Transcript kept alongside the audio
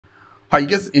Hi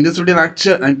guys, in this video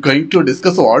lecture I'm going to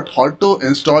discuss about how to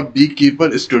install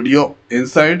Beekeeper Studio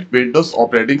inside Windows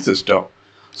operating system.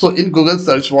 So in Google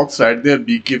search box right there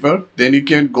Beekeeper, then you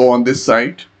can go on this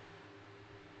site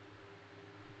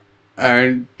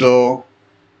and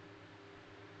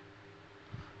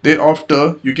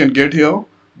thereafter you can get here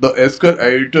the SQL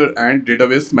editor and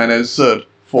database manager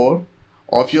for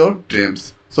of your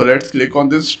dreams. So let's click on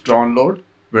this download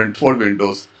for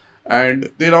Windows, and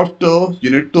thereafter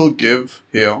you need to give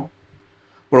here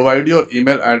provide your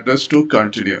email address to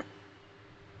continue.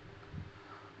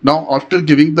 Now after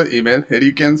giving the email, here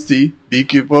you can see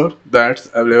Beekeeper that's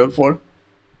available for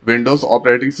Windows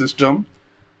operating system.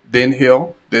 Then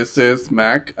here this is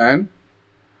Mac and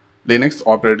Linux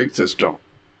operating system.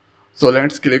 So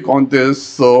let's click on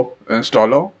this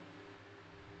installer,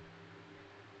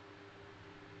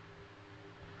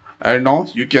 and now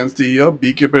you can see here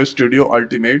Beekeeper Studio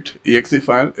Ultimate exe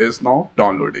file is now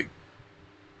downloading.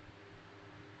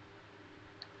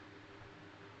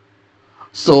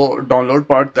 So download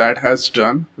part that has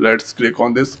done. Let's click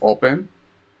on this open,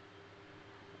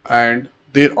 and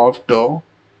thereafter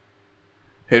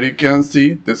here you can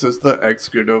see this is the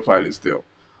executable file is there.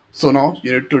 So now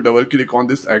you need to double click on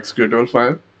this executable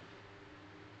file,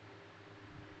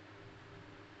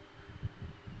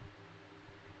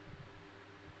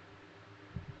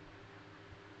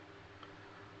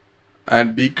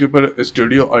 and Beekeeper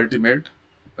Studio Ultimate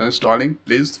installing.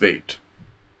 Please wait.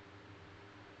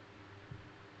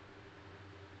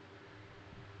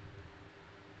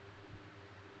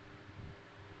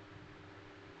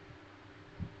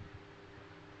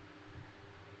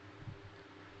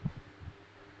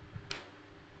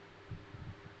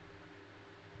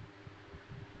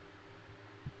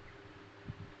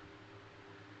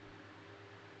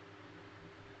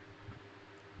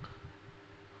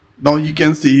 Now you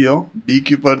can see here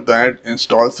Beekeeper that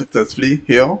installed successfully.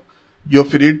 Here your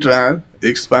free trial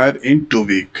expire in 2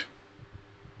 weeks.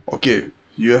 Okay,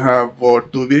 you have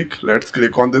 2 weeks. Let's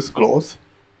click on this close,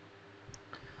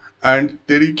 and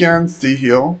there you can see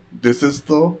here this is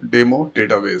the demo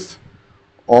database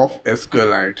of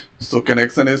SQLite. So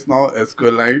connection is now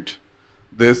SQLite.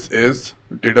 This is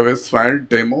database file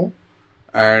demo,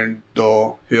 and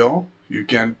here you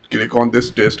can click on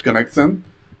this test connection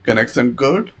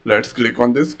code. Let's click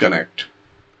on this connect.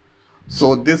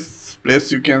 So this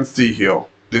place you can see here,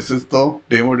 this is the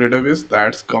demo database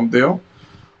that's come there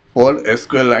for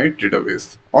SQLite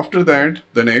database. After that,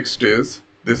 the next is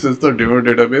this is the demo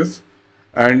database,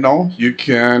 and now you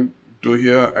can do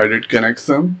here edit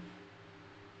connection.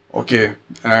 Okay,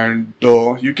 and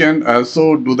you can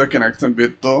also do the connection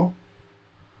with the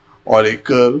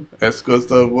Oracle SQL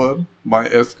Server,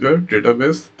 MySQL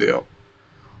database there.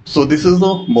 So this is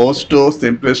the most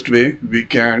simplest way we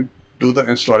can do the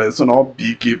installation of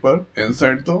Beekeeper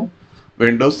inside the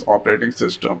Windows operating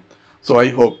system. So I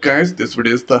hope guys this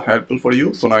video is helpful for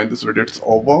you. So now in this video it's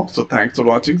over. So thanks for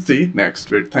watching. See you next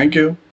video. Thank you.